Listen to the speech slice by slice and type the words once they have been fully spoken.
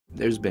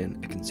there's been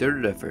a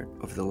concerted effort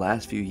over the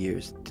last few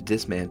years to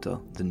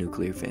dismantle the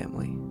nuclear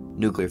family.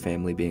 Nuclear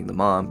family being the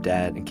mom,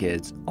 dad, and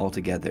kids all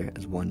together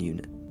as one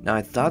unit. Now,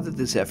 I thought that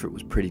this effort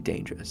was pretty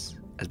dangerous,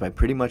 as by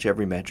pretty much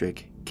every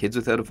metric, kids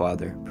without a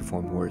father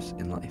perform worse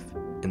in life.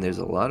 And there's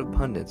a lot of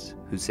pundits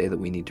who say that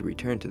we need to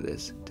return to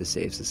this to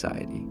save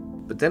society.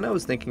 But then I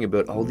was thinking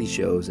about all these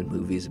shows and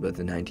movies about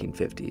the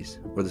 1950s,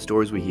 or the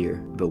stories we hear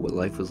about what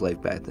life was like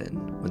back then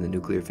when the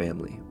nuclear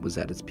family was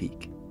at its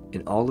peak.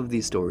 In all of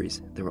these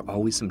stories, there were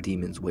always some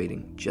demons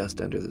waiting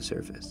just under the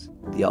surface.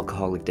 The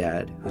alcoholic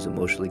dad, who's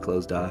emotionally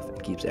closed off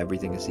and keeps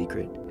everything a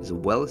secret, is a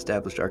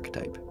well-established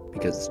archetype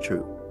because it's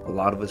true. A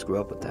lot of us grew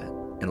up with that,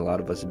 and a lot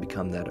of us have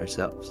become that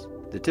ourselves.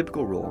 The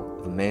typical role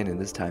of a man in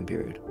this time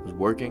period was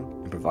working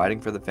and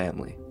providing for the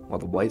family, while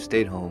the wife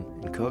stayed home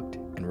and cooked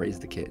and raised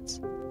the kids.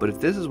 But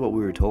if this is what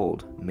we were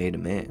told made a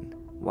man,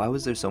 why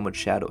was there so much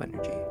shadow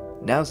energy?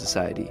 Now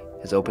society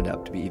has opened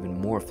up to be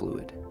even more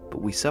fluid,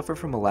 but we suffer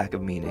from a lack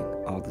of meaning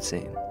all the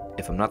same.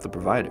 If I'm not the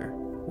provider,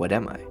 what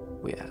am I,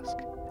 we ask,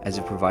 as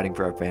if providing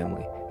for our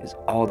family is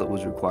all that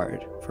was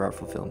required for our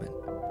fulfillment.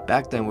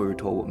 Back then we were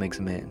told what makes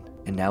a man,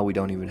 and now we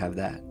don't even have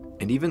that.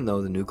 And even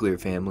though the nuclear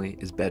family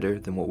is better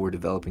than what we're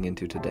developing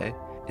into today,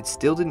 it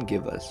still didn't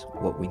give us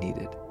what we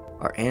needed.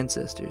 Our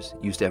ancestors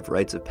used to have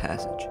rites of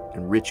passage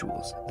and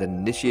rituals that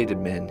initiated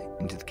men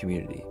into the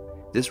community.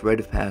 This rite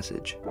of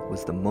passage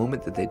was the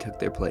moment that they took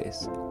their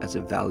place as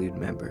a valued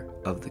member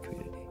of the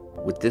community.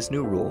 With this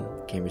new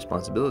rule came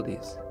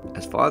responsibilities.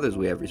 As fathers,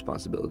 we have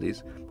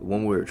responsibilities, but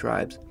when we were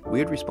tribes, we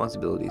had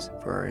responsibilities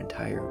for our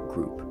entire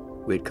group.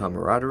 We had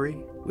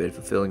camaraderie, we had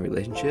fulfilling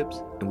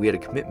relationships, and we had a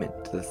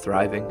commitment to the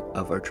thriving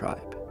of our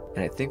tribe.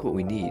 And I think what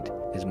we need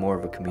is more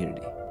of a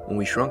community. When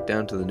we shrunk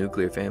down to the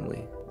nuclear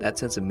family, that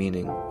sense of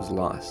meaning was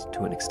lost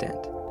to an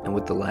extent. And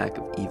with the lack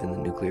of even the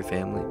nuclear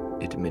family,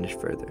 it diminished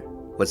further.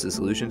 What's the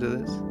solution to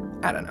this?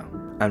 I don't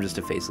know. I'm just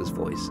a faceless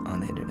voice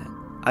on the internet.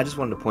 I just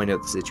wanted to point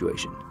out the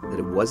situation, that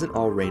it wasn't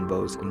all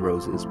rainbows and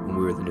roses when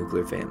we were the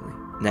nuclear family.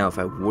 Now, if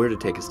I were to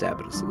take a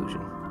stab at a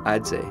solution,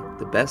 I'd say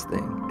the best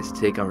thing is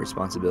to take on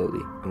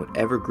responsibility in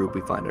whatever group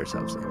we find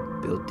ourselves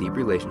in, build deep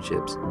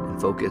relationships, and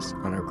focus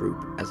on our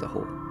group as a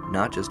whole,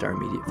 not just our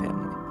immediate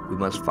family. We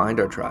must find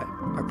our tribe,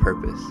 our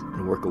purpose,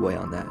 and work away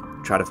on that.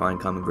 Try to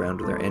find common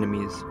ground with our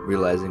enemies,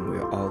 realizing we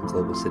are all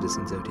global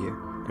citizens out here.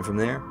 And from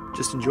there,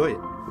 just enjoy it.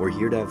 We're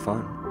here to have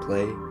fun,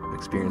 play, and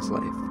experience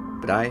life.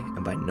 But I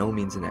am by no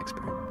means an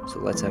expert, so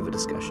let's have a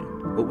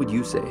discussion. What would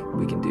you say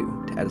we can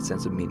do to add a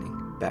sense of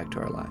meaning back to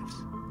our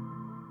lives?